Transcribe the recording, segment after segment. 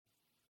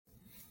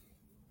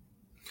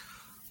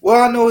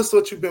Well, I know it's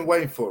what you've been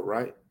waiting for,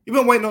 right? You've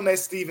been waiting on that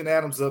Steven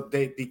Adams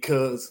update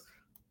because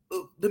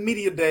the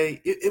media day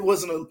it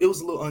was a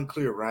little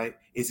unclear, right?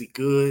 Is he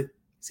good?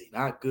 Is he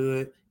not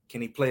good?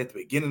 Can he play at the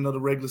beginning of the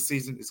regular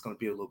season? It's going to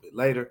be a little bit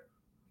later.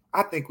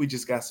 I think we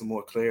just got some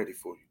more clarity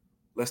for you.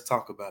 Let's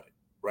talk about it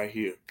right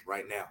here,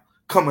 right now.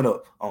 Coming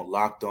up on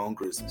Locked On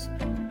Grizzlies.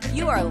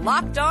 You are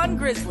Locked On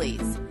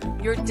Grizzlies,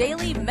 your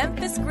daily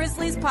Memphis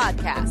Grizzlies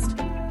podcast,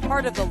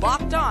 part of the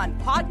Locked On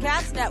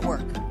Podcast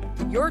Network.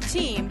 Your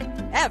team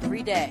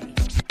every day.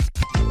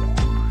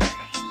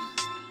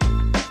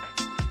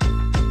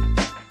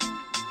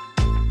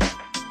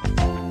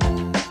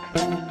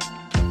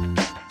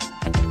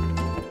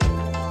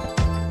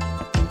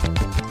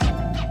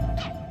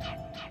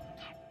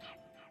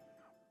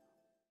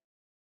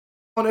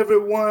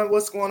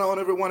 What's going on,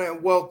 everyone,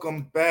 and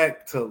welcome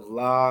back to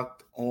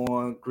Locked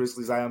On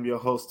Grizzlies. I am your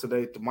host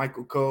today,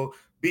 DeMichael Cole,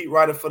 beat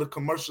writer for the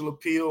Commercial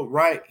Appeal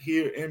right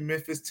here in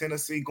Memphis,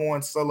 Tennessee,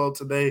 going solo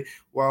today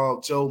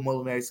while Joe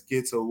Mullinax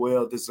gets a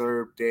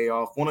well-deserved day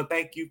off. Want to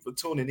thank you for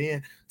tuning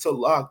in to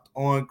Locked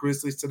On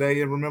Grizzlies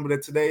today, and remember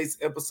that today's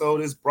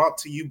episode is brought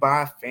to you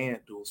by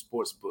FanDuel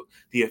Sportsbook,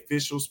 the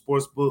official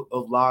sportsbook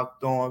of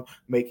Locked On.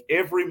 Make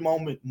every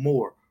moment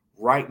more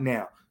right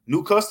now.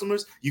 New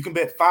customers, you can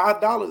bet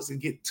 $5 and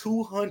get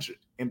 $200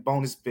 in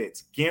bonus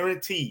bets,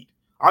 guaranteed.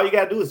 All you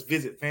got to do is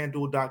visit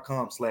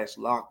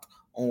fanduel.com/locked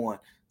on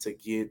to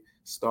get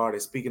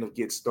started. Speaking of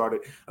get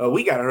started,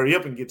 we got to hurry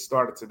up and get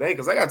started today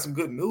because I got some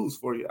good news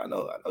for you. I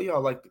know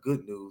y'all like the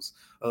good news.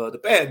 The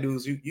bad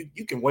news,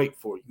 you can wait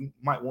for. You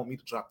might want me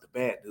to drop the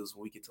bad news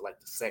when we get to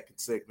like the second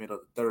segment or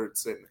the third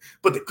segment.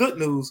 But the good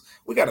news,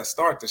 we got to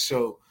start the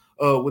show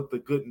with the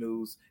good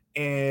news.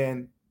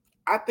 And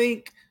I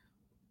think,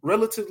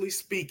 relatively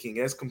speaking,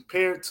 as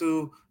compared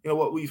to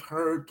what we've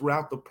heard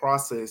throughout the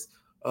process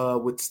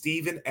with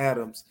Steven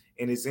Adams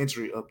and his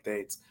injury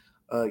updates.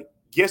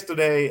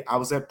 Yesterday, I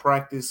was at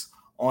practice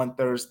on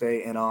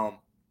Thursday, and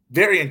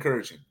very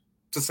encouraging,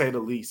 to say the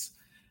least.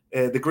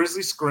 The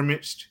Grizzlies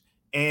scrimmaged,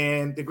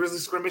 and the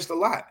Grizzlies scrimmaged a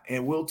lot.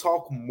 And we'll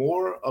talk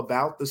more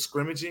about the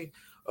scrimmaging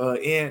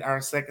in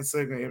our second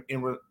segment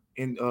in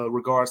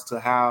regards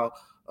to how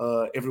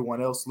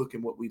everyone else look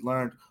at what we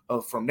learned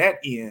from that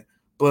end.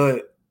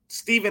 But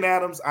Steven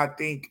Adams, I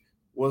think,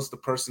 was the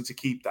person to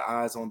keep the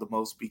eyes on the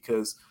most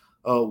because,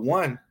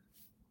 one,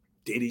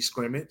 did he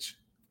scrimmage?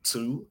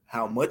 Two,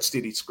 how much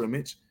did he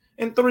scrimmage?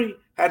 And three,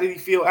 how did he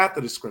feel after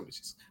the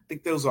scrimmages? I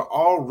think those are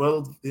all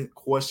relevant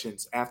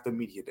questions after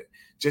Media Day.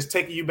 Just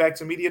taking you back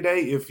to Media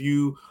Day, if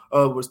you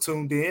was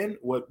tuned in,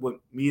 what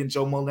me and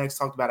Joe Mullinax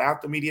talked about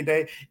after Media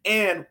Day,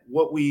 and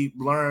what we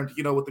learned,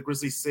 what the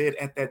Grizzlies said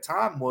at that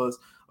time was,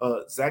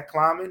 Zach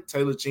Kleiman,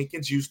 Taylor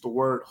Jenkins used the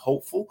word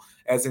hopeful,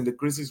 as in the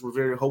Grizzlies were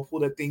very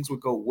hopeful that things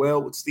would go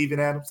well with Steven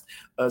Adams.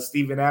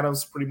 Steven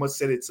Adams pretty much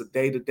said it's a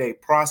day-to-day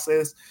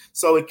process.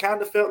 So it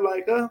kind of felt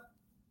like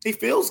he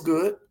feels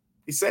good.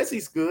 He says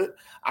he's good.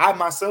 I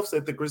myself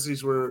said the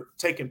Grizzlies were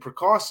taking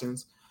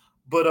precautions,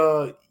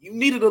 but you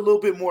needed a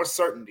little bit more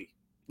certainty.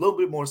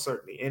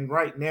 And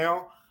right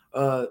now,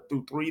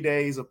 through 3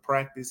 days of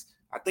practice,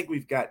 I think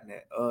we've gotten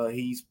that.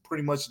 He's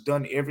pretty much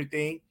done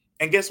everything.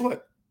 And guess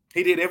what?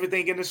 He did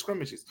everything in the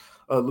scrimmages.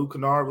 Luke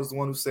Kennard was the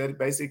one who said it.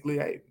 Basically,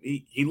 hey,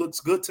 he looks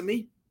good to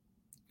me.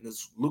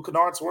 It's Luke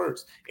Kennard's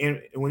words.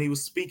 And when he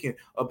was speaking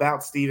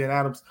about Steven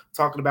Adams,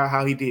 talking about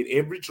how he did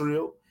every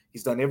drill,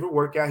 he's done every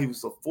workout. He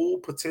was a full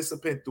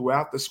participant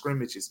throughout the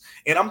scrimmages.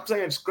 And I'm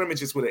saying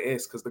scrimmages with an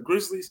S because the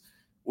Grizzlies,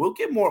 we're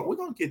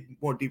going to get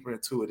more deeper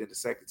into it in the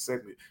second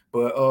segment.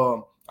 But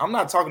I'm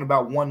not talking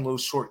about one little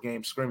short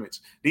game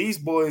scrimmage. These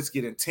boys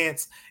get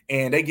intense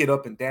and they get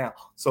up and down.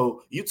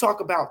 So you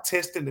talk about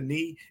testing the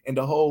knee and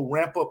the whole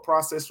ramp up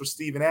process for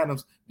Steven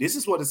Adams. This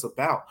is what it's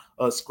about.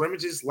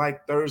 Scrimmages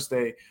like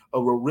Thursday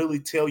will really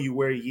tell you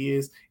where he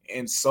is.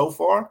 And so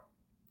far,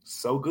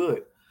 so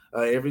good.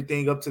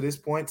 Everything up to this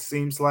point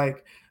seems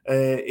like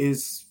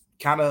is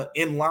kind of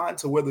in line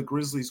to where the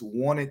Grizzlies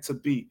want it to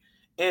be.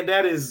 And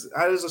that is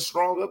a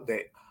strong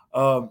update.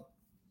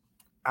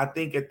 I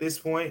think at this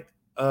point,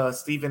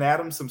 Steven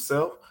Adams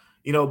himself,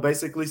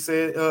 basically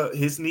said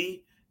his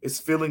knee is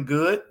feeling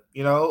good.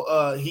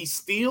 He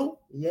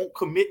still won't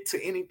commit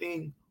to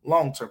anything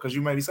long term because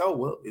you may be saying, oh,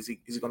 well, is he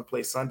going to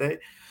play Sunday?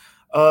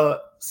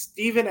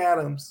 Steven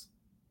Adams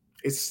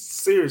is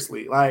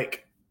seriously,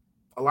 like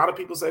a lot of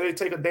people say they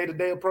take a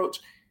day-to-day approach.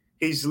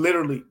 He's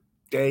literally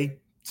day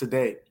to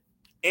day.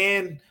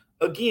 And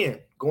again,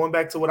 going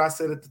back to what I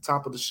said at the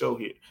top of the show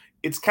here,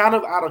 it's kind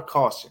of out of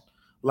caution.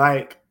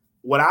 Like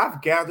what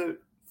I've gathered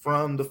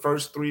from the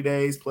first 3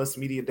 days plus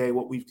Media Day,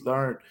 what we've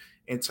learned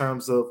in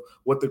terms of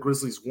what the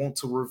Grizzlies want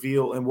to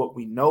reveal and what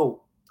we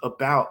know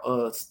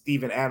about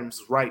Steven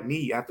Adams' right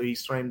knee after he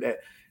had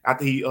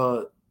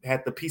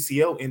the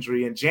PCL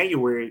injury in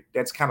January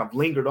that's kind of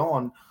lingered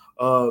on,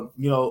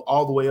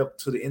 all the way up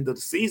to the end of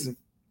the season.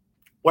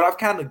 What I've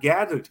kind of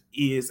gathered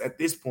is at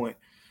this point,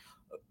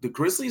 the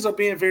Grizzlies are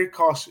being very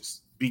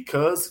cautious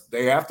because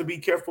they have to be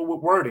careful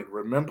with wording.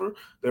 Remember,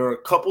 there are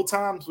a couple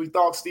times we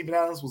thought Steven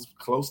Adams was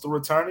close to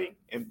returning,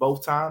 and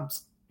both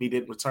times He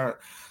didn't return.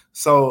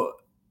 So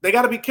they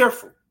got to be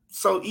careful.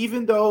 So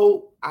even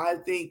though I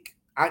think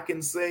I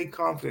can say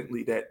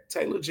confidently that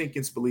Taylor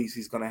Jenkins believes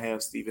he's going to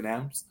have Steven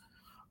Adams,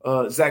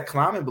 Zach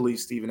Kleiman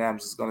believes Steven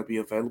Adams is going to be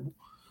available,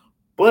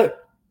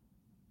 but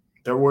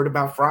they're worried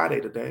about Friday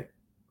today.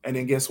 And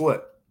then guess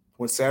what?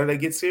 When Saturday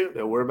gets here,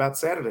 they're worried about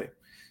Saturday.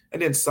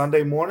 And then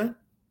Sunday morning,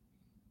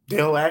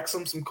 they'll ask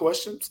them some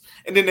questions,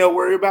 and then they'll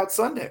worry about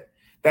Sunday.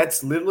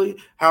 That's literally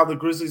how the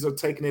Grizzlies are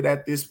taking it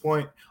at this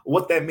point.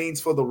 What that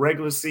means for the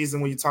regular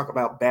season when you talk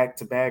about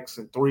back-to-backs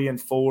and 3 and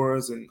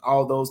 4s and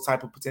all those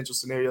type of potential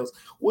scenarios,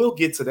 we'll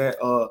get to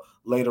that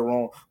later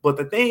on. But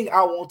the thing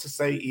I want to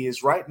say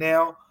is right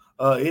now,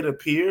 it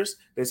appears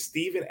that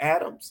Steven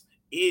Adams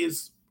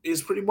is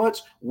pretty much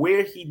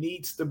where he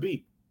needs to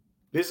be.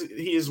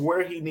 He is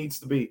where he needs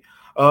to be.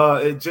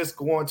 Just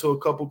going to a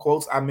couple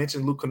quotes. I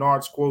mentioned Luke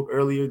Kennard's quote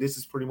earlier. This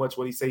is pretty much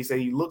what he said. He said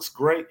he looks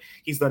great.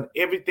 He's done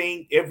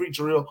everything, every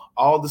drill,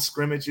 all the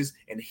scrimmages,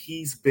 and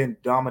he's been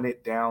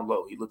dominant down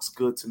low. He looks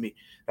good to me.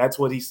 That's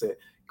what he said.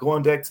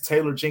 Going back to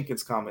Taylor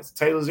Jenkins' comments.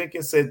 Taylor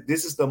Jenkins said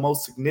this is the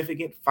most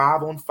significant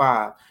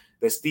 5-on-5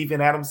 that Steven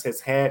Adams has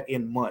had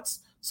in months.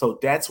 So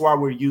that's why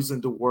we're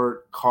using the word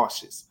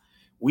cautious.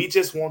 We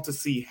just want to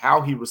see how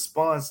he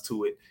responds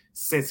to it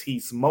since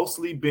he's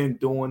mostly been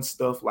doing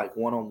stuff like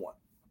one-on-one.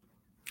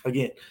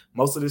 Again,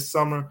 most of this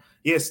summer,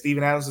 yes,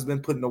 Steven Adams has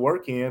been putting the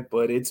work in,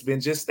 but it's been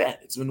just that.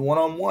 It's been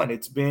one-on-one.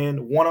 It's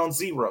been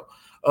 1-on-0,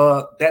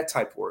 that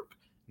type of work.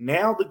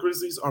 Now the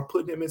Grizzlies are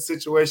putting him in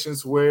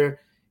situations where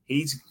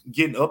he's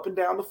getting up and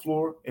down the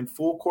floor in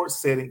full court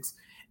settings,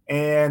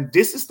 and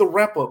this is the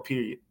wrap-up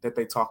period that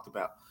they talked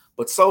about.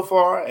 But so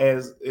far,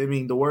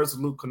 the words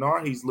of Luke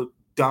Kennard, he's looked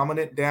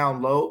dominant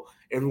down low.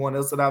 Everyone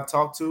else that I've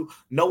talked to,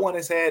 no one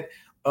has had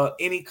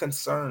any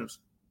concerns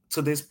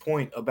to this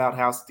point about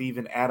how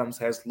Steven Adams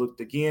has looked.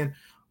 Again,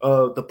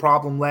 the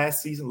problem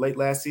late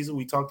last season,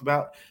 we talked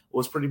about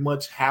was pretty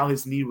much how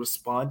his knee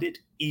responded,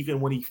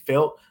 even when he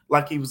felt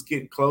like he was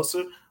getting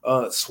closer,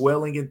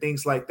 swelling and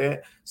things like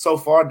that. So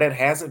far, that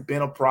hasn't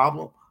been a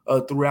problem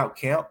throughout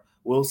camp.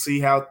 We'll see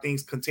how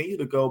things continue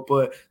to go.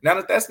 But now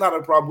that that's not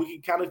a problem, we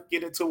can kind of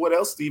get into what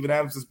else Steven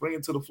Adams is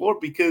bringing to the floor,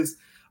 because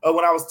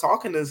when I was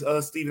talking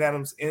to Steven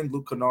Adams and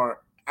Luke Kennard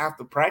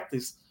after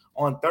practice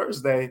on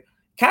Thursday,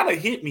 kind of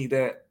hit me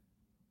that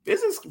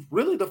this is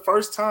really the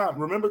first time.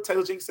 Remember,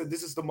 Taylor Jenkins said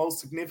this is the most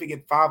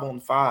significant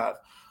 5-on-5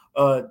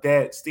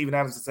 that Steven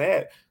Adams has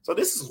had. So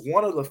this is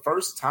one of the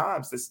first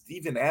times that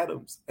Steven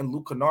Adams and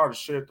Luke Kennard have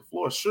shared the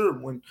floor. Sure,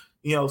 when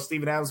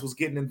Steven Adams was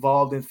getting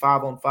involved in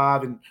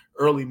 5-on-5 in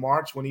early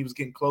March when he was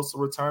getting close to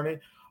returning,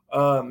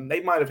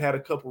 they might have had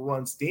a couple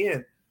runs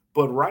then.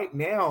 But right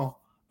now,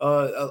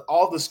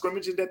 all the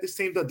scrimmaging that this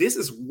team does, this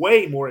is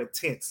way more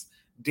intense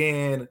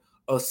than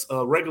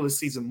a regular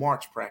season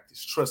March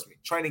practice. Trust me,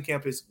 training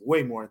camp is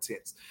way more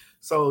intense.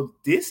 So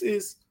this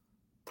is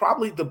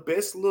probably the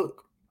best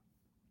look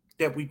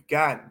that we've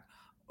gotten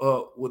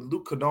with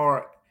Luke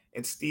Kennard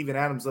and Steven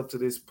Adams up to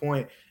this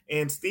point.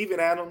 And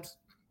Steven Adams,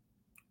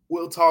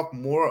 we'll talk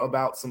more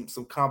about some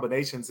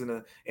combinations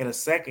in a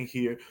second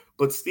here.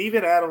 But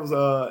Steven Adams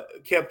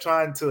kept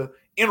trying to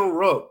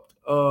interrupt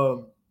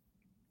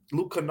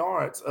Luke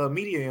Kennard's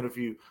media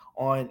interview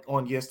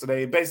on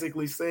yesterday,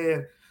 basically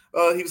saying,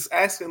 he was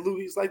asking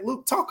Luke, he's like,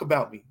 Luke, talk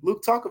about me.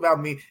 Luke, talk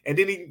about me. And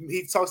then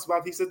he talks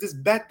about, he said, this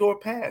backdoor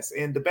pass.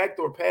 And the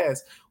backdoor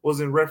pass was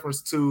in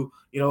reference to,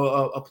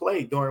 a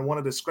play during one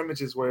of the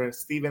scrimmages where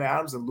Steven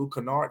Adams and Luke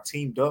Kennard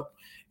teamed up,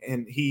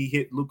 and he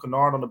hit Luke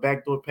Kennard on the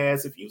backdoor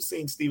pass. If you've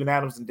seen Steven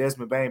Adams and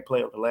Desmond Bane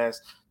play over the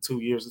last 2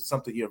 years, it's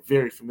something you're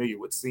very familiar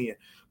with seeing.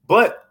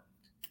 But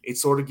it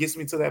sort of gets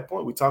me to that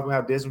point. We talk about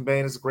how Desmond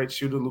Bane is a great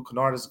shooter. Luke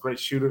Kennard is a great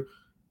shooter.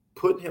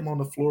 Putting him on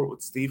the floor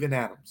with Steven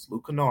Adams,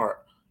 Luke Kennard,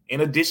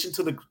 in addition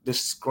to the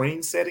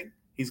screen setting,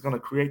 he's going to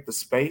create the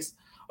space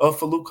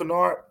for Luke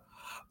Kennard.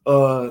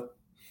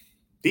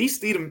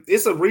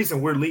 It's a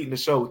reason we're leading the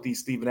show with these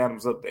Steven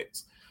Adams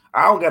updates.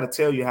 I don't got to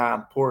tell you how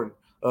important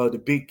the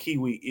big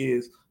Kiwi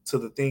is to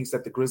the things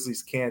that the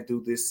Grizzlies can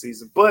do this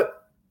season.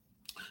 But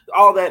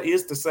all that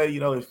is to say,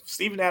 if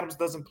Steven Adams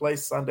doesn't play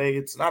Sunday,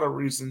 it's not a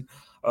reason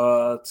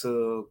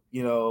to,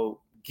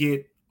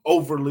 get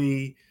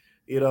overly,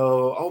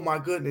 oh my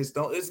goodness,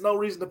 it's no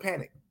reason to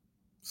panic.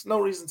 There's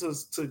no reason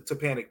to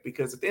panic,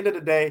 because at the end of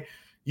the day,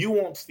 you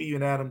want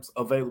Steven Adams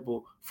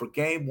available for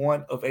game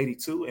 1 of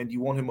 82, and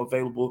you want him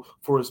available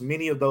for as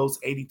many of those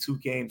 82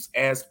 games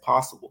as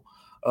possible.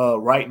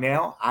 Right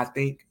now, I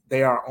think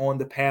they are on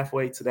the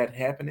pathway to that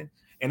happening,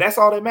 and that's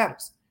all that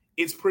matters.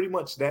 It's pretty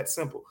much that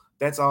simple.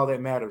 That's all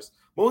that matters.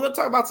 But we're going to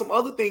talk about some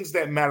other things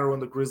that matter on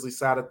the Grizzlies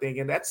side of things,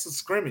 and that's the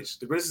scrimmage.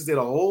 The Grizzlies did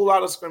a whole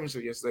lot of scrimmage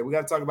yesterday. We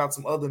got to talk about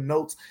some other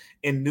notes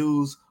and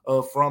news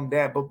from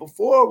that. But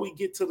before we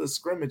get to the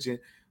scrimmaging,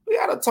 we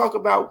got to talk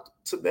about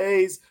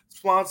today's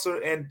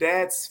sponsor, and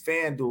that's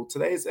FanDuel.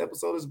 Today's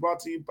episode is brought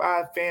to you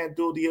by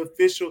FanDuel, the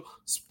official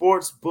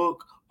sports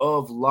book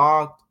of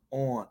Locked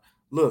On.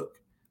 Look,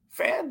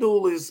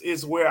 FanDuel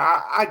is where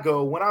I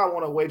go when I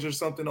want to wager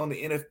something on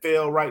the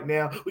NFL right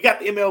now. We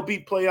got the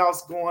MLB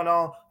playoffs going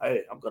on.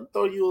 Hey, I'm going to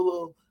throw you a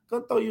little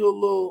gonna throw you a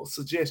little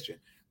suggestion.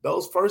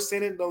 Those first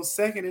inning, those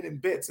second inning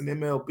bets in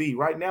MLB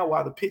right now,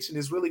 while the pitching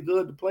is really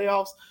good, the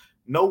playoffs,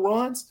 no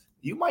runs,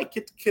 you might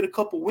get a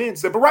couple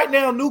wins there. But right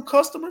now, new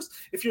customers,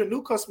 if you're a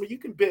new customer, you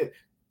can bet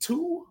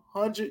you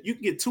can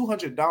get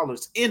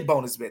 $200 in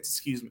bonus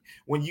bets,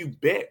 when you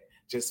bet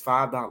just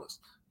 $5.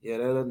 Yeah,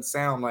 that doesn't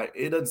sound right,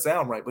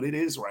 but it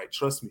is right.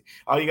 Trust me.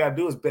 All you gotta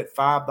do is bet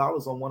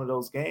 $5 on one of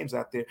those games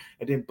out there,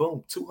 and then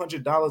boom,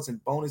 $200 in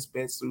bonus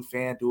bets through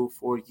FanDuel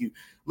for you.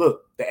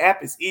 Look, the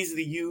app is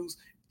easy to use,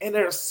 and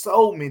there are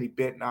so many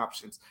betting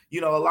options.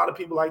 A lot of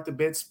people like to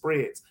bet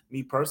spreads.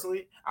 Me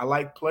personally, I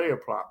like player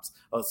props.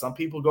 Some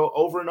people go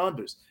over and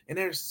unders, and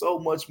there's so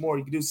much more.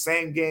 You can do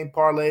same game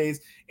parlays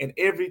and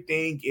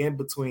everything in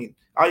between.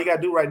 All you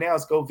gotta do right now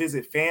is go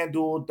visit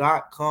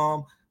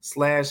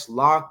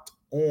FanDuel.com/locked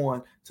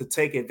on to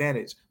take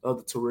advantage of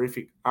the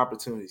terrific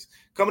opportunities.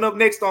 Coming up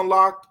next on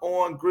Locked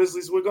On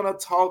Grizzlies, we're going to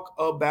talk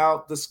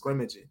about the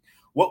scrimmaging,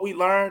 what we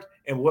learned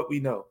and what we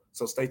know.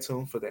 So stay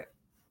tuned for that.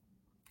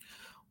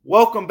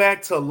 Welcome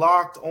back to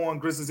Locked On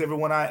Grizzlies,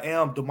 everyone. I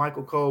am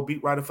DeMichael Cole,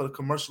 beat writer for the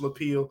Commercial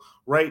Appeal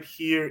right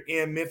here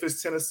in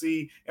Memphis,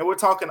 Tennessee. And we're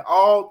talking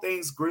all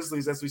things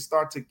Grizzlies as we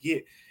start to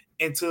get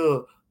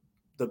into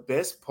the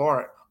best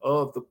part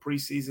of the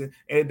preseason,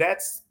 and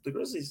that's the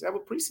Grizzlies have a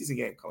preseason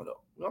game coming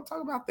up. We're going to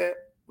talk about that.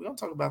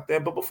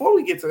 But before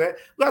we get to that,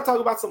 we got to talk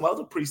about some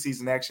other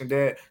preseason action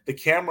that the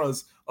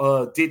cameras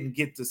didn't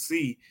get to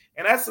see,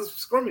 and that's the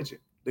scrimmaging.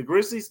 The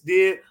Grizzlies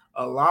did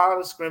a lot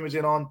of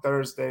scrimmaging on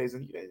Thursdays,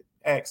 and you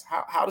ask,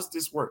 how does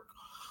this work?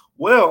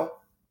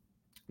 Well,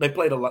 they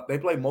played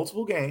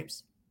multiple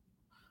games,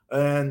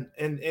 and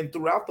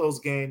throughout those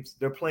games,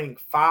 they're playing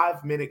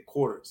 5-minute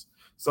quarters.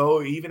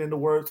 So even in the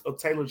words of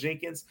Taylor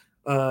Jenkins,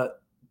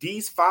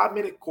 these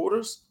 5-minute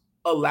quarters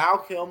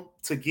allow him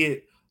to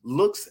get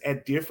looks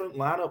at different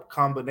lineup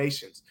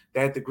combinations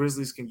that the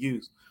Grizzlies can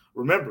use.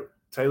 Remember,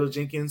 Taylor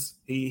Jenkins,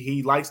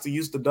 he likes to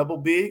use the double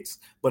bigs,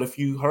 but if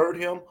you heard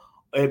him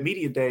at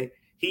Media Day,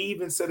 he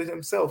even said it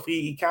himself.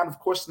 He kind of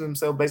questioned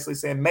himself, basically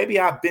saying, maybe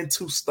I've been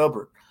too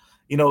stubborn,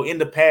 in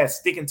the past,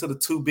 sticking to the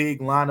two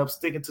big lineups,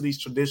 sticking to these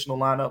traditional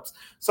lineups.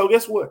 So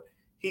guess what?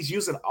 He's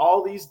using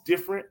all these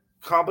different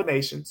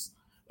combinations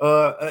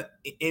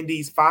in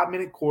these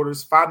 5-minute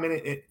quarters,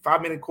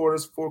 5-minute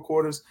quarters, 4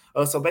 quarters.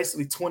 So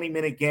basically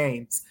 20-minute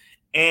games.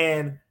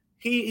 And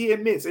he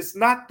admits it's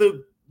not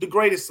the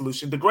greatest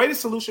solution. The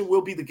greatest solution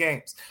will be the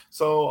games.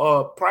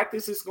 So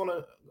practice is going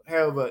to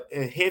have a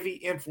heavy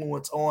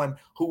influence on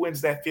who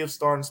wins that 5th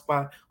starting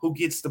spot, who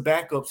gets the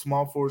backup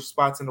small forward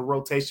spots in the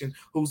rotation,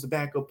 who's the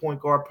backup point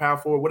guard, power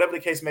forward, whatever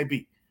the case may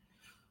be.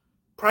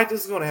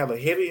 Practice is going to have a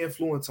heavy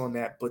influence on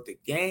that, but the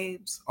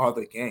games are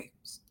the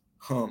games.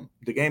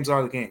 The games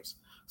are the games.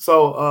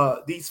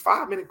 So these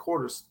 5-minute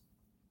quarters,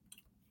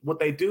 what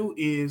they do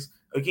is,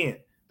 again,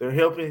 they're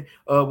helping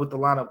with the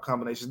lineup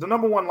combinations. The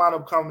number one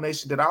lineup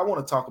combination that I want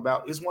to talk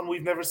about is one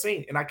we've never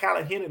seen, and I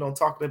kind of hinted on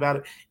talking about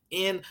it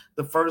in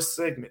the first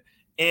segment.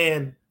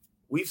 And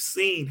we've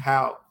seen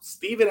how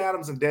Steven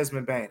Adams and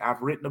Desmond Bane,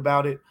 I've written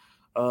about it.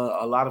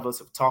 A lot of us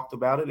have talked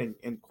about it,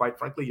 and quite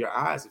frankly, your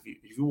eyes,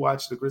 if you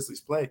watch the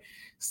Grizzlies play,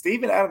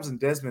 Steven Adams and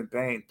Desmond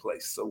Bane play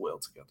so well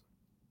together.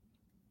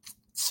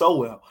 So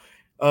well.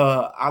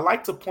 I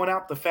like to point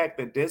out the fact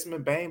that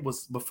Desmond Bane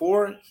was,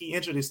 before he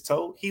injured his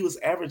toe, he was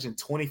averaging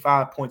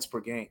 25 points per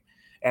game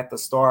at the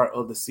start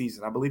of the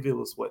season. I believe it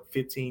was,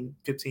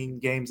 15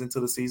 games into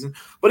the season,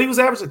 but he was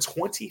averaging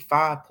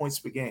 25 points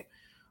per game.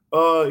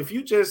 If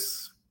you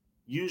just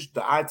use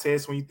the eye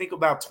test, when you think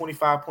about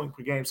 25 point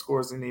per game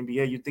scores in the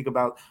NBA, you think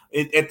about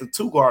it at the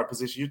 2-guard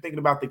position. You're thinking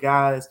about the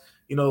guys,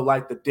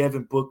 like the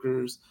Devin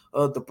Bookers,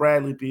 the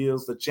Bradley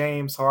Beals, the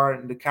James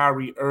Harden, the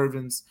Kyrie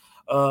Irvings,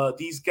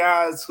 these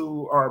guys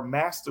who are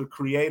master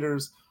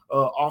creators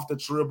off the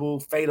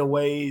dribble,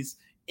 fadeaways,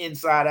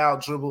 inside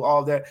out dribble,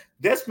 all that.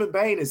 Desmond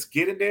Bane is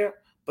getting there,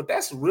 but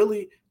that's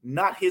really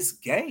not his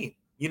game,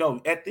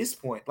 at this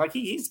point. Like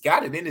he's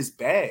got it in his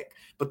bag,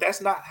 but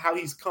that's not how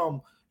he's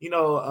come,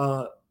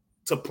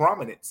 to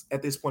prominence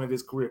at this point of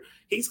his career.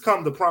 He's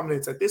come to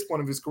prominence at this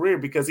point of his career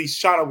because he's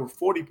shot over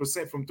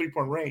 40% from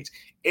 3-point range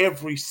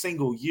every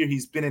single year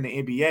he's been in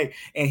the NBA,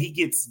 and he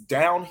gets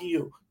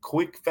downhill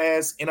quick,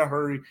 fast, in a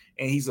hurry,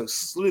 and he's a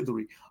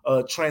slithery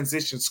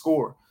transition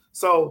scorer.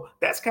 So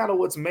that's kind of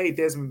what's made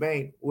Desmond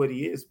Bane what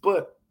he is.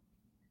 But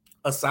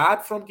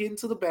aside from getting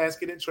to the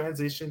basket in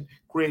transition,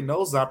 creating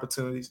those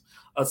opportunities,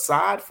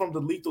 aside from the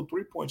lethal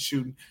 3-point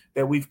shooting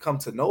that we've come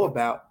to know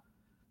about,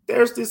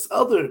 there's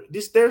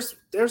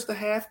there's the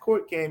half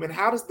court game. And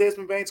how does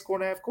Desmond Bane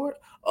score in half court?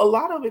 A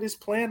lot of it is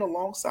playing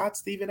alongside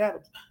Steven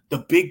Adams. The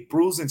big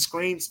bruising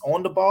screens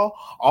on the ball,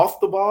 off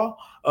the ball.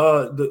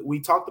 We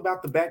talked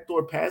about the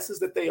backdoor passes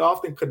that they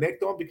often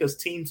connect on because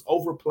teams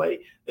overplay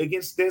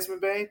against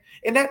Desmond Bane.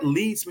 And that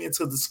leads me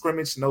into the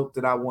scrimmage note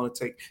that I want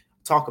to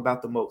talk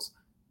about the most.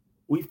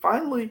 We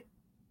finally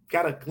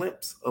got a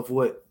glimpse of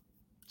what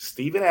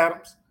Steven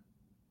Adams,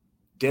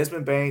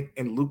 Desmond Bane,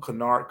 and Luke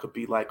Kennard could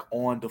be like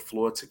on the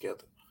floor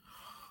together.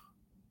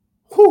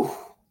 Whew.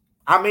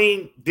 I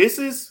mean,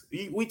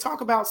 we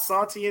talk about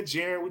Santi and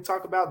Jaren, we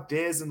talk about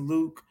Dez and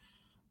Luke,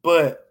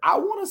 but I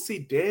want to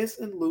see Dez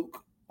and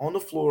Luke on the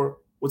floor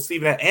with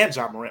Steven and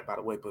John Morant, by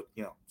the way. But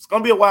it's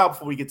gonna be a while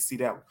before we get to see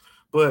that one.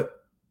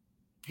 But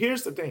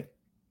here's the thing: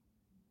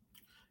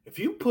 if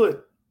you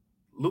put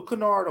Luke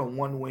Kennard on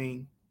one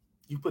wing,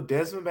 you put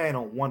Desmond Bane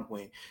on one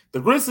wing.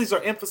 The Grizzlies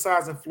are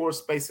emphasizing floor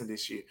spacing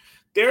this year.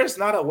 There is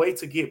not a way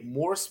to get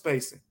more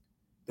spacing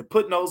than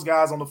putting those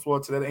guys on the floor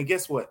together. And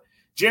guess what?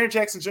 Jaren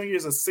Jackson Jr.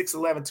 is a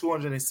 6'11",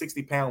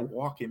 260-pound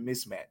walking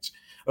mismatch.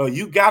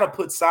 You got to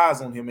put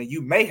size on him, and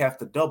you may have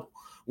to double.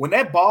 When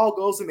that ball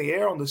goes in the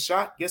air on the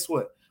shot, guess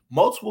what?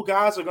 Multiple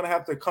guys are going to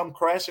have to come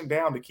crashing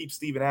down to keep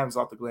Steven Adams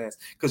off the glass.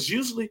 Because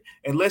usually,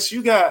 unless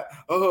you got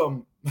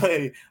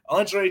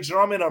Andre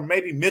Drummond or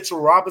maybe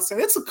Mitchell Robinson,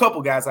 it's a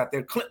couple guys out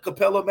there, Clint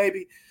Capella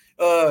maybe,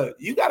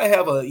 you got to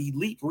have an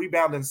elite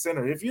rebounding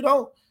center. If you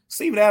don't,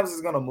 Steven Adams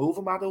is going to move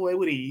him out of the way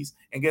with ease.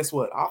 And guess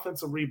what?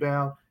 Offensive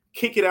rebound,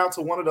 kick it out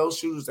to one of those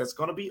shooters that's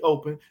going to be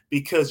open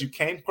because you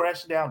came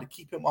crashing down to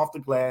keep him off the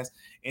glass.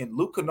 And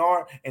Luke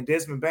Kennard and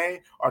Desmond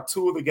Bane are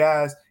two of the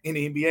guys in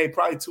the NBA,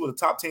 probably two of the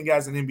top 10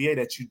 guys in the NBA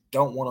that you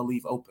don't want to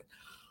leave open.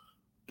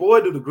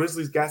 Boy, do the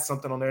Grizzlies got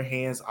something on their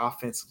hands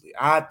offensively.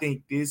 I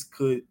think this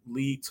could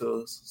lead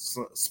to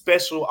some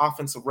special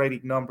offensive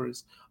rating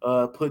numbers,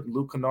 putting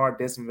Luke Kennard,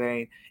 Desmond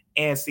Bane,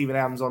 and Steven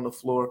Adams on the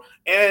floor.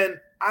 And,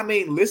 I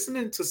mean,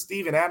 listening to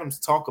Steven Adams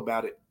talk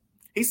about it,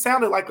 he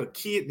sounded like a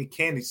kid in a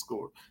candy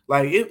store.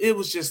 Like, it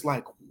was just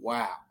like,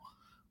 wow.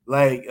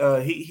 Like,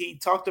 he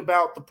talked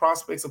about the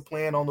prospects of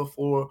playing on the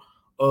floor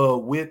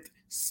with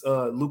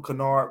Luke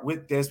Kennard,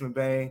 with Desmond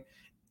Bane.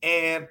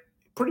 And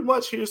pretty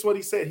much here's what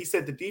he said. He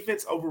said the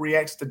defense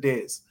overreacts to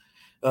Dez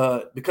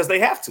because they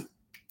have to.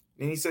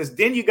 And he says,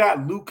 then you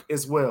got Luke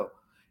as well.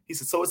 He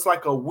said, so it's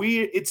like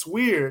it's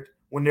weird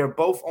when they're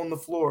both on the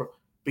floor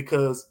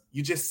because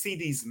you just see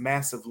these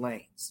massive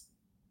lanes.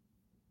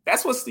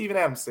 That's what Steven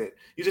Adams said.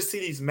 You just see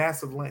these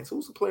massive lanes.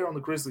 Who's the player on the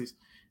Grizzlies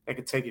that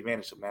could take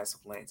advantage of massive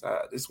lanes?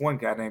 This one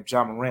guy named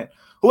John Morant,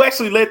 who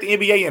actually led the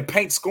NBA in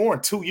paint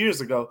scoring 2 years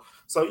ago.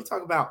 So you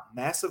talk about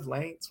massive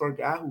lanes for a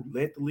guy who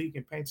led the league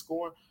in paint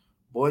scoring.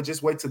 Boy,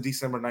 just wait till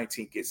December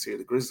 19th gets here.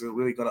 The Grizzlies are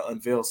really going to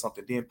unveil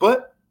something then.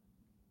 But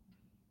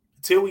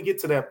until we get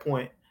to that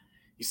point,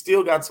 you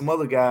still got some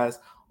other guys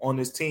on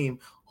this team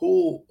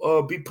who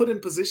will be put in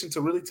position to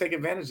really take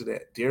advantage of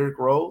that. Derrick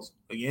Rose,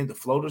 again, the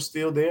floater's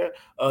still there.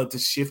 The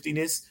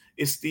shiftiness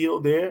is still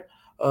there.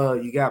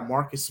 You got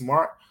Marcus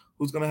Smart,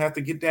 who's going to have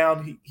to get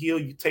down.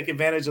 He'll take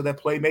advantage of that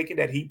playmaking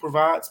that he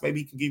provides. Maybe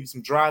he can give you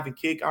some drive and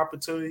kick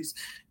opportunities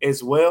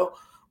as well.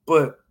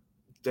 But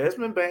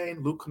Desmond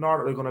Bane, Luke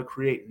Kennard are going to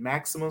create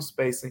maximum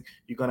spacing.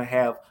 You're going to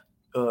have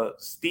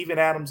Steven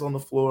Adams on the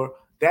floor.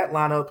 That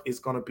lineup is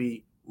going to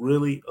be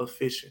really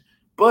efficient.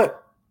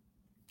 But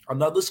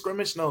another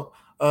scrimmage note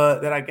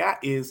that I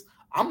got is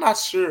I'm not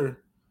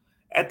sure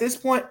at this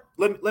point.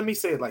 Let me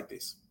say it like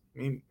this.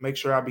 Let me make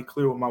sure I be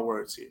clear with my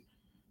words here.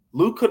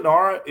 Luke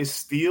Kennard is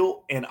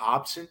still an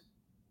option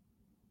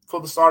for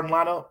the starting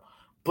lineup,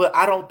 but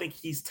I don't think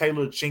he's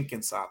Taylor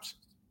Jenkins' option.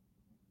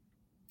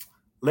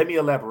 Let me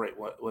elaborate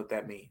what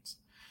that means.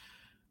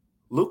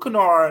 Luke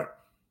Kennard,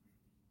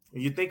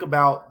 when you think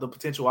about the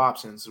potential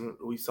options,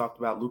 we talked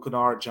about Luke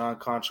Kennard, John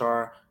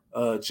Conchar,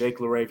 Jake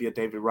LaRavia,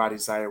 David Roddy,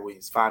 Zaire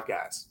Williams, 5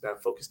 guys that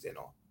I focused in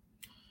on.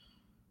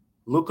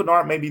 Luke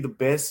Kennard may be the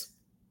best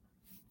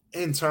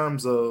in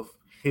terms of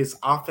his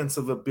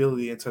offensive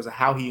ability, in terms of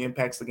how he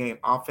impacts the game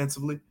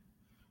offensively.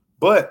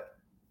 But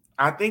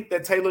I think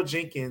that Taylor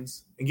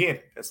Jenkins, again,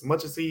 as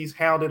much as he's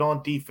hounded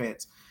on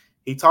defense,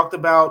 he talked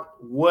about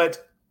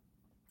what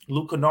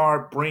Luke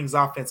Kennard brings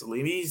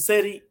offensively. I mean,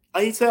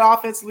 he said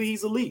offensively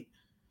he's elite.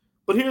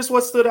 But here's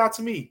what stood out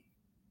to me.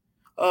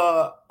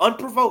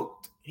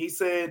 Unprovoked. He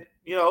said,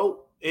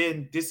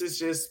 and this is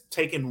just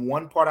taking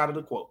one part out of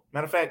the quote.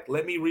 Matter of fact,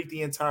 let me read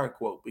the entire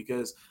quote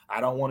because I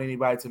don't want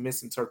anybody to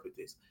misinterpret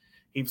this.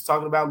 He was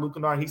talking about Luke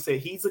Kennard. He said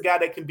he's a guy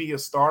that can be a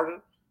starter,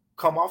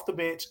 come off the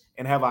bench,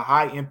 and have a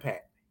high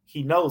impact.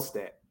 He knows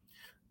that.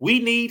 We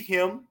need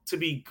him to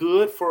be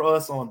good for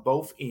us on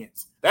both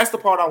ends. That's the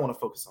part I want to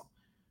focus on.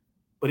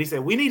 But he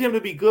said we need him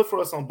to be good for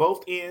us on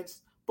both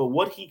ends, but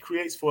what he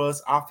creates for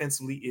us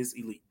offensively is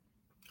elite.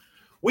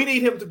 We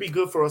need him to be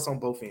good for us on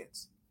both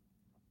ends.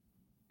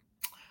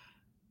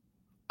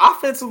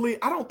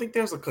 Offensively, I don't think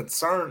there's a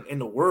concern in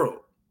the world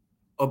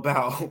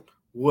about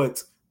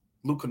what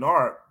Luke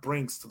Kennard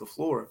brings to the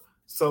floor.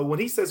 So when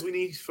he says we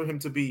need for him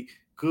to be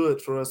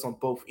good for us on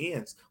both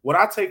ends, what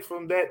I take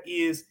from that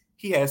is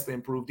he has to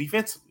improve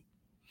defensively.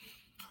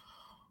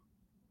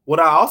 What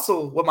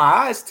my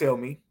eyes tell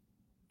me,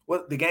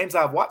 what the games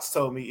I've watched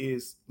told me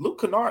is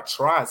Luke Kennard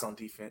tries on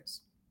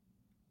defense.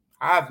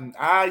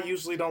 I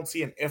usually don't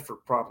see an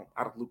effort problem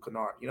out of Luke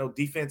Kennard.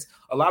 Defense,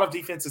 a lot of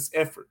defense is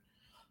effort.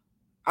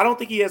 I don't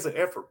think he has an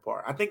effort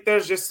part. I think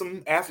there's just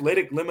some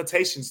athletic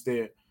limitations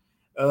there.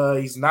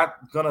 He's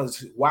not going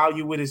to wow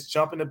you with his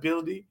jumping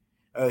ability.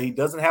 He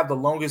doesn't have the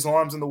longest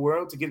arms in the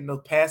world to get in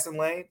those passing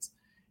lanes.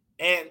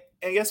 And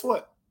guess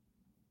what?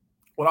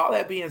 With all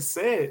that being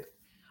said,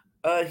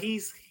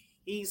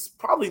 He's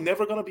probably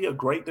never going to be a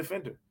great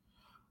defender.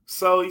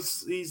 So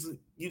he's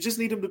you just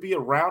need him to be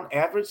around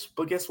average.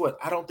 But guess what?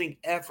 I don't think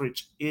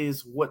average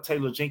is what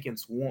Taylor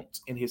Jenkins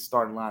wants in his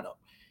starting lineup.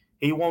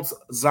 He wants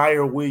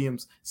Zaire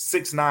Williams,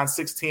 6'9",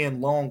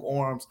 6'10", long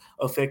arms,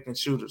 affecting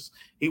shooters.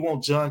 He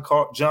wants John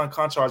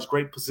Conchard's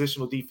great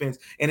positional defense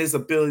and his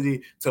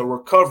ability to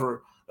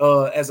recover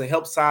as a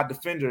help side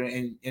defender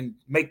and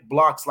make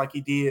blocks like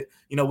he did,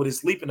 with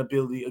his leaping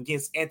ability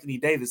against Anthony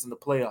Davis in the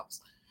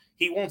playoffs.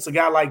 He wants a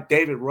guy like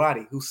David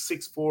Roddy, who's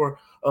 6'4",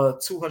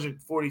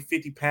 240,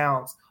 50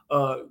 pounds,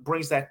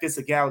 brings that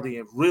physicality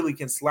and really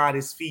can slide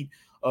his feet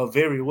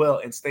very well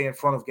and stay in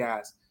front of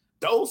guys.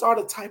 Those are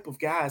the type of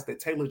guys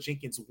that Taylor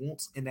Jenkins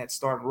wants in that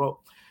starting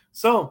role.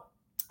 So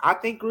I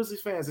think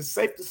Grizzlies fans, it's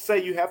safe to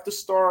say you have to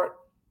start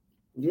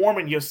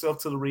warming yourself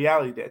to the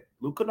reality that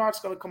Luke Kennard's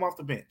going to come off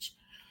the bench.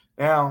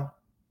 Now,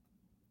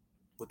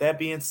 with that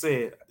being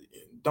said,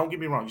 don't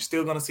get me wrong, you're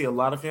still going to see a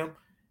lot of him.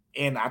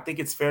 And I think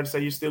it's fair to say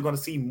you're still going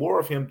to see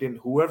more of him than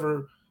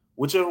whichever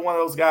one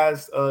of those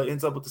guys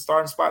ends up with the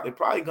starting spot. They're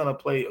probably going to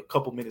play a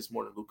couple minutes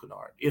more than Luke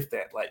Kennard, if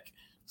that. Like,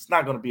 it's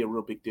not going to be a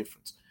real big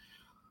difference.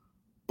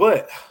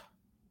 But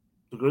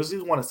the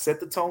Grizzlies want to set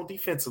the tone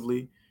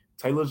defensively.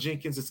 Taylor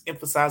Jenkins is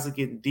emphasizing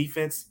getting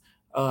defense,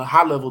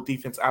 high-level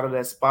defense out of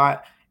that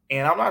spot.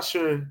 And I'm not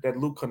sure that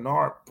Luke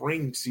Kennard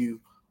brings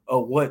you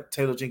what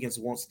Taylor Jenkins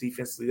wants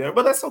defensively there.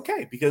 But that's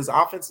okay because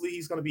offensively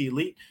he's going to be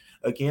elite.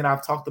 Again,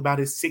 I've talked about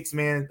his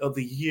six-man of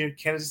the year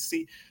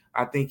candidacy.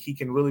 I think he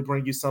can really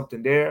bring you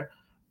something there.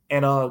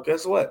 And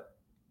guess what?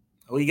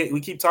 We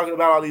keep talking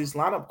about all these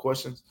lineup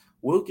questions.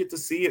 We'll get to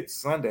see it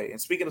Sunday.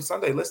 And speaking of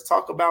Sunday, let's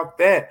talk about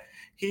that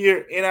here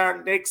in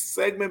our next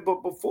segment.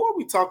 But before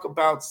we talk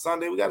about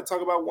Sunday, we got to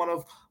talk about one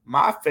of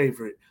my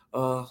favorite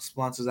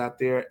sponsors out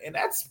there, and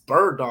that's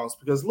Bird Dogs.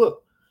 Because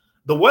look,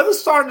 the weather's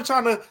starting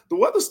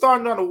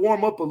to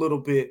warm up a little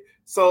bit.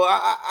 So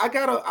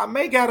I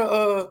may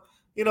gotta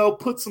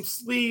put some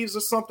sleeves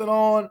or something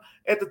on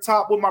at the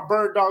top with my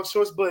Bird Dog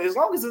shorts. But as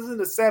long as it's in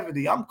the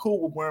 70, I'm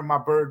cool with wearing my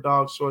Bird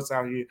Dog shorts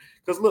out here.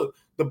 Because look,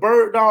 the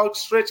Bird Dog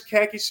stretch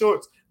khaki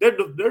shorts,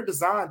 they're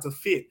designed to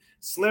fit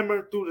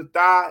slimmer through the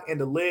thigh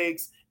and the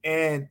legs.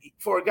 And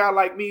for a guy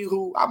like me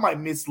who I might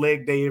miss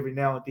leg day every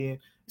now and then,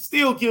 it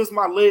still gives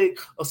my leg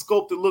a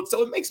sculpted look.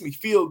 So it makes me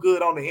feel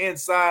good on the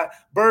inside.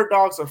 Bird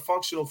Dogs are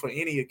functional for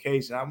any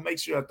occasion. I'll make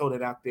sure I throw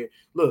that out there.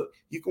 Look,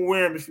 you can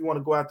wear them if you want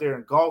to go out there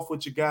and golf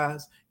with your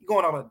guys. You're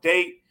going on a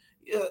date,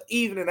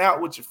 evening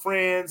out with your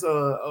friends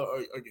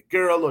or your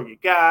girl or your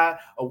guy,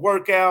 a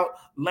workout,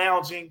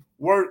 lounging,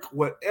 work,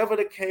 whatever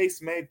the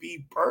case may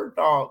be, Bird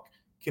Dog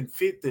can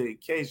fit the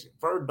occasion.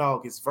 Bird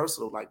Dog is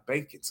versatile like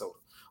baking soda.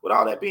 With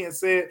all that being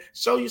said,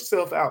 show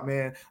yourself out,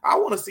 man. I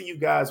want to see you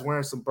guys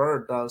wearing some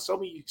Bird Dogs. Show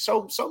me,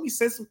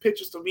 send some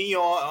pictures to me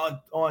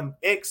on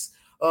X,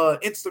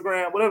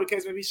 Instagram, whatever the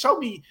case may be. Show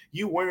me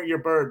you wearing your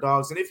Bird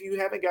Dogs. And if you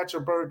haven't got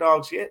your Bird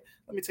Dogs yet,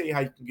 let me tell you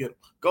how you can get them.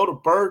 Go to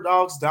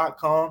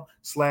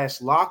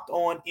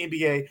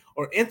birddogs.com/LockedOnNBA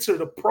or enter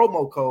the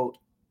promo code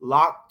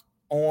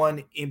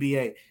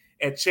LockedOnNBA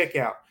at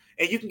checkout.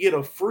 And you can get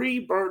a free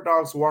Bird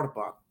Dogs water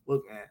bottle.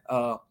 Look, man,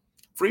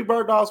 free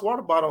Bird Dogs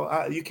water bottle.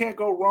 You can't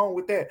go wrong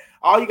with that.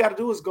 All you got to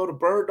do is go to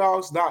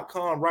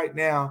birddogs.com right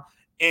now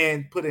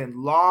and put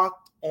in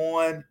Locked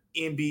On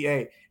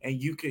NBA.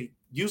 And you can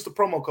use the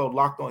promo code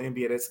Locked On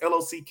NBA. That's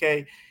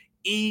LOCKED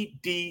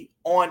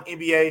on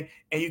NBA.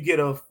 And you get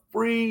a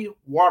free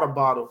water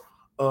bottle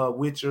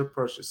with your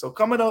purchase. So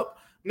coming up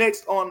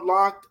next on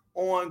Locked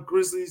On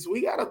Grizzlies,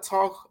 we got to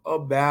talk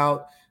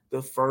about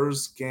the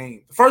first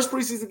game. The first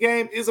preseason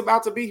game is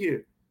about to be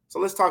here. So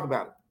let's talk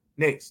about it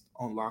next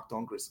on Locked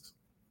On Grizzlies.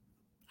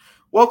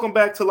 Welcome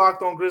back to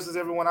Locked On Grizzlies,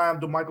 everyone. I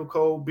am DeMichael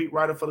Cole, beat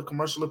writer for the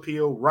Commercial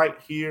Appeal right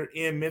here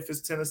in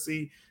Memphis,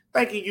 Tennessee.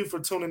 Thanking you for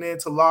tuning in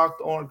to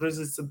Locked On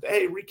Grizzlies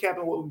today,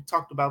 recapping what we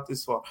talked about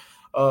this far.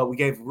 We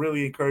gave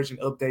really encouraging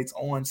updates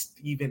on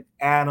Steven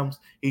Adams.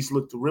 He's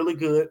looked really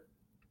good.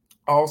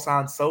 All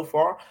signs so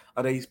far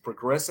are that he's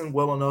progressing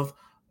well enough,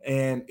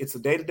 and it's a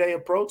day-to-day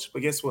approach.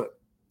 But guess what?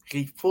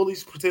 He's fully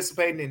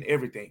participating in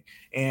everything.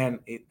 And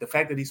the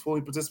fact that he's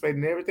fully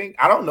participating in everything,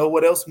 I don't know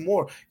what else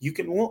more you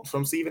can want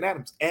from Steven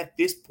Adams at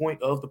this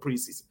point of the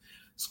preseason.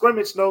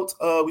 Scrimmage notes,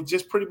 we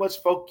just pretty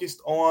much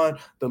focused on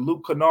the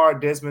Luke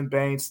Kennard, Desmond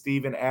Bane,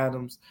 Steven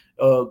Adams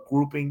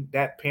grouping,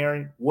 that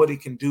pairing, what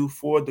it can do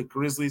for the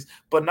Grizzlies.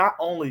 But not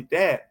only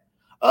that,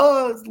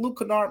 Luke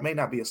Kennard may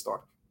not be a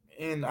starter.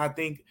 And I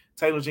think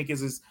Taylor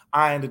Jenkins is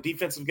eyeing the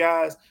defensive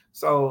guys.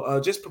 So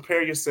just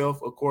prepare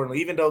yourself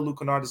accordingly, even though Luke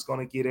Kennard is going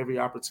to get every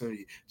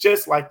opportunity,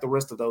 just like the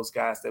rest of those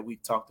guys that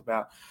we've talked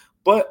about.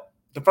 But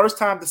the first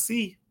time to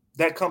see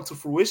that come to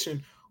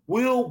fruition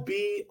will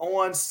be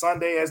on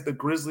Sunday as the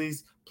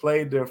Grizzlies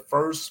play their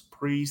first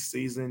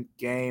preseason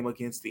game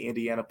against the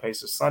Indiana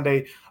Pacers.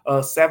 Sunday,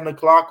 7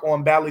 o'clock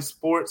on Bally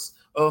Sports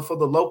for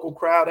the local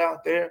crowd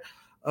out there.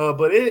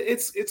 But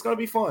it's going to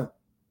be fun.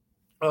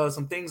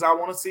 Some things I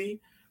want to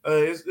see.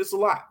 It's a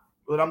lot.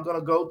 but I'm going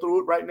to go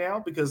through it right now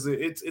because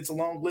it's a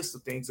long list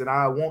of things, and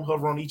I won't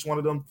hover on each one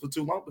of them for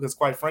too long because,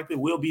 quite frankly,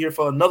 we'll be here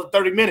for another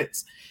 30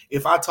 minutes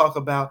if I talk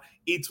about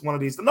each one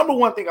of these. The number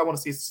one thing I want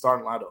to see is the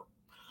starting lineup.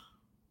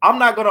 I'm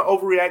not going to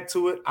overreact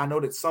to it. I know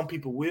that some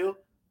people will,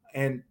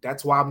 and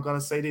that's why I'm going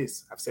to say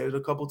this. I've said it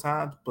a couple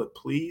times, but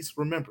please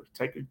remember,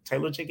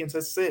 Taylor Jenkins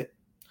has said,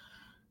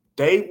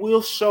 they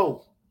will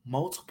show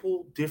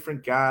multiple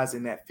different guys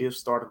in that fifth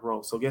starting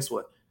role. So guess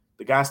what?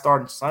 The guy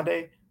starting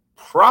Sunday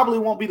probably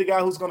won't be the guy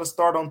who's going to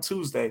start on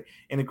Tuesday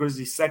in the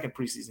Grizzlies' second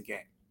preseason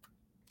game.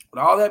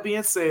 With all that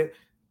being said,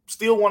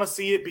 still want to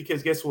see it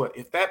because guess what?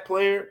 If that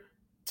player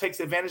takes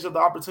advantage of the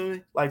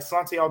opportunity like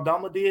Santi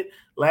Aldama did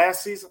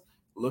last season,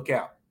 look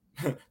out.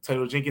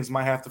 Taylor Jenkins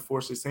might have to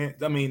force his hand.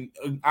 I mean,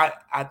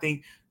 I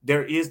think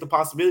there is the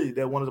possibility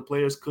that one of the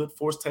players could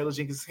force Taylor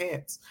Jenkins'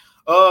 hands.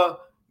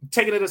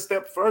 Taking it a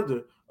step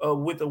further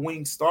with the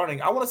wing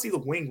starting, I want to see the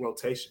wing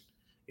rotation.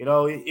 You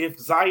know, if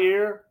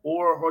Zaire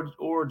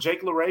or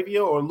Jake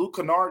LaRavia or Luke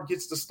Kennard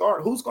gets the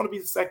start, who's going to be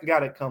the second guy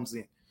that comes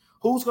in?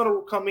 Who's going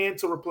to come in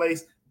to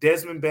replace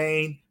Desmond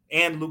Bane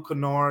and Luke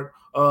Kennard?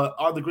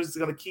 Are the Grizzlies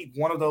going to keep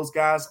one of those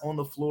guys on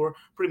the floor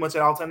pretty much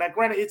at all time? Now,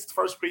 granted, it's the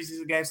first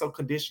preseason game, so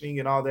conditioning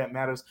and all that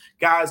matters.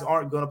 Guys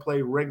aren't going to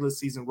play regular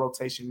season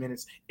rotation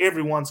minutes.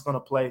 Everyone's going to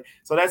play,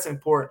 so that's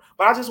important.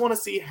 But I just want to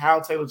see how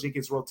Taylor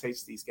Jenkins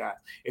rotates these guys.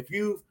 If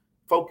you've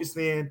focused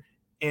in,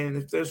 and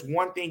if there's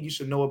one thing you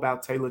should know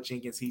about Taylor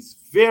Jenkins, he's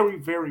very,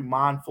 very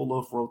mindful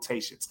of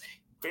rotations,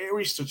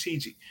 very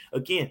strategic.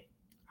 Again,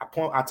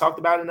 I talked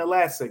about it in the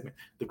last segment.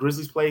 The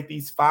Grizzlies played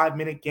these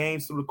 5-minute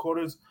games through the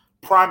quarters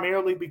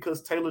primarily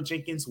because Taylor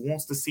Jenkins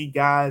wants to see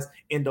guys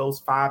in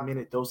those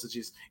 5-minute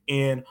dosages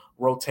in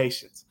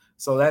rotations.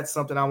 So that's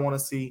something I want to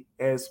see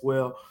as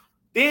well.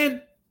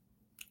 Then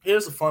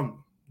here's a fun one.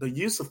 The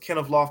use of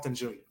Kenneth Lofton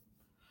Jr.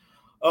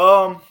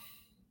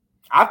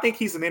 I think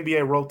he's an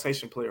NBA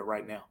rotation player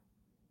right now,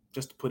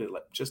 just to put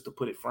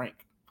it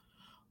frank.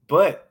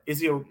 But is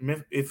he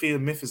if he's a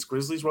Memphis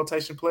Grizzlies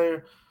rotation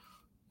player?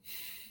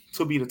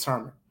 To be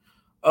determined.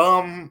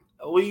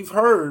 We've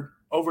heard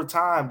over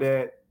time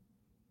that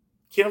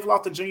Kenneth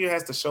Lofton Jr.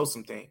 has to show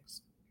some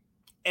things.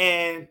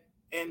 And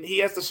he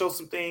has to show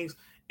some things,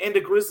 and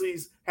the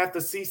Grizzlies have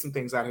to see some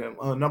things out of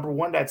him. Number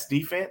one, that's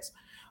defense.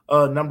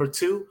 Number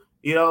two,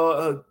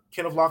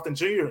 Kenneth Lofton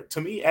Jr.,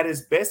 to me, at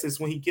his best is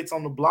when he gets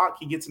on the block,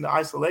 he gets in the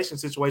isolation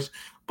situation.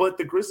 But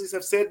the Grizzlies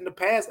have said in the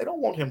past, they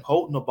don't want him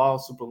holding the ball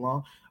super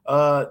long.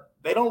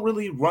 They don't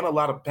really run a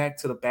lot of back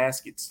to the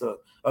basket stuff.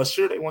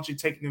 Sure, they want you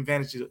taking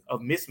advantage of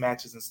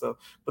mismatches and stuff,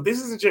 but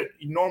this isn't your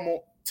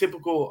normal,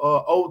 typical,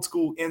 old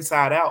school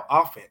inside out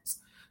offense.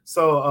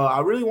 So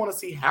I really want to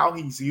see how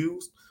he's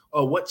used,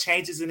 what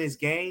changes in his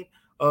game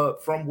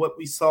from what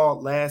we saw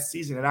last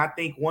season. And I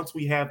think once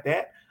we have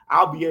that,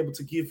 I'll be able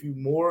to give you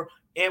more,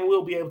 and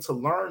we'll be able to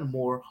learn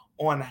more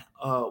on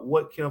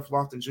what Kenneth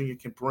Lofton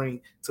Jr. can bring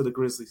to the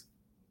Grizzlies.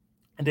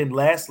 And then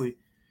lastly,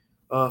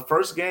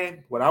 first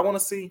game, what I want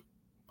to see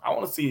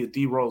a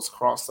D-Rose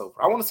crossover.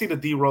 I want to see the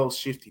D-Rose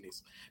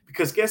shiftiness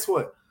because guess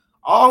what?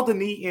 All the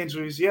knee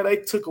injuries, they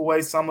took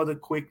away some of the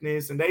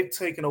quickness, and they've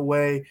taken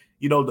away,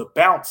 the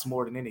bounce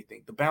more than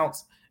anything. The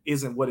bounce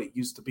isn't what it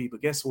used to be,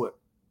 but guess what?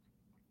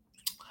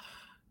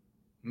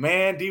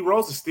 Man,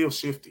 D-Rose is still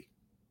shifty.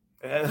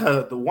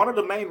 One of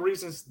the main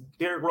reasons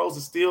Derrick Rose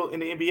is still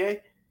in the NBA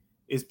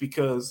is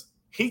because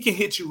he can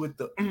hit you with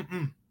the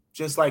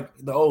just like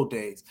the old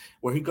days,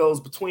 where he goes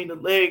between the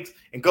legs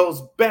and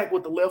goes back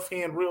with the left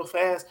hand real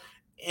fast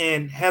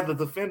and have the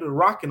defender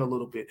rocking a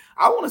little bit.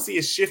 I want to see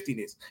his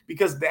shiftiness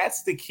because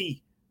that's the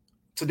key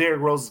to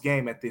Derrick Rose's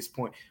game at this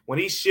point. When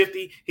he's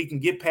shifty, he can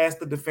get past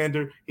the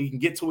defender. He can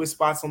get to his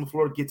spots on the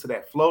floor, get to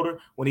that floater.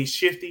 When he's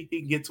shifty,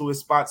 he can get to his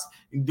spots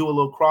and do a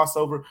little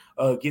crossover,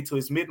 get to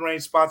his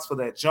mid-range spots for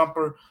that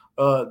jumper.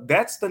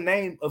 That's the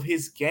name of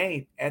his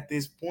game at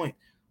this point.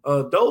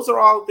 Those are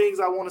all things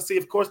I want to see.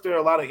 Of course, there are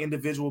a lot of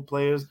individual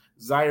players.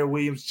 Zaire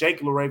Williams,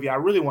 Jake LaRavia. I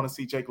really want to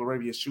see Jake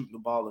LaRavia shooting the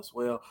ball as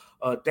well.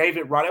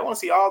 David Roddy. I want to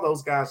see all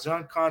those guys.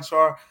 John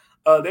Conchar.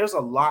 There's a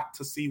lot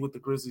to see with the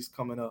Grizzlies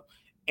coming up.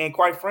 And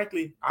quite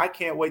frankly, I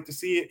can't wait to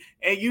see it.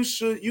 And you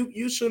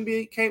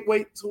can't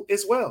wait to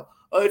as well.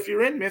 If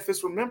you're in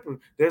Memphis, remember,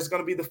 there's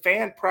going to be the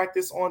fan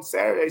practice on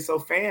Saturday. So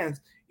fans,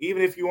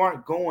 even if you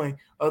aren't going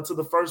to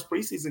the first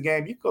preseason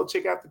game, you can go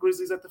check out the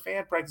Grizzlies at the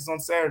fan practice on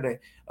Saturday.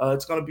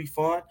 It's going to be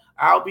fun.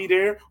 I'll be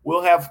there.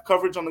 We'll have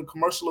coverage on the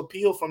commercial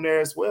appeal from there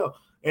as well.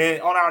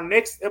 And on our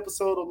next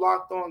episode of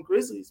Locked On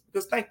Grizzlies,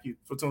 because thank you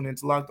for tuning in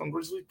to Locked On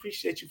Grizzlies. We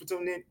appreciate you for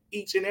tuning in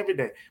each and every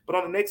day. But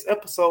on the next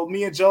episode,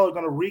 me and Joe are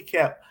going to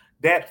recap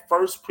that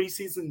first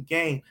preseason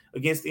game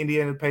against the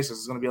Indiana Pacers.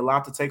 There's going to be a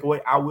lot to take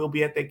away. I will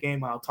be at that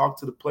game. I'll talk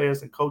to the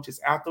players and coaches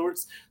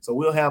afterwards. So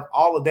we'll have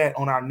all of that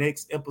on our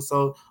next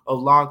episode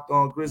of Locked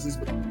On Grizzlies.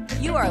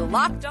 You are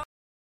Locked On.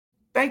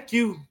 Thank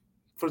you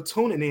for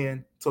tuning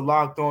in to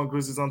Locked On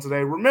Grizzlies on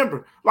today.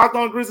 Remember, Locked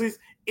On Grizzlies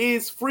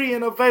is free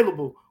and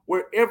available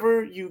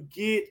wherever you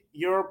get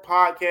your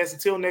podcast.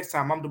 Until next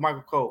time, I'm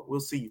DeMichael Cole. We'll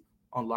see you.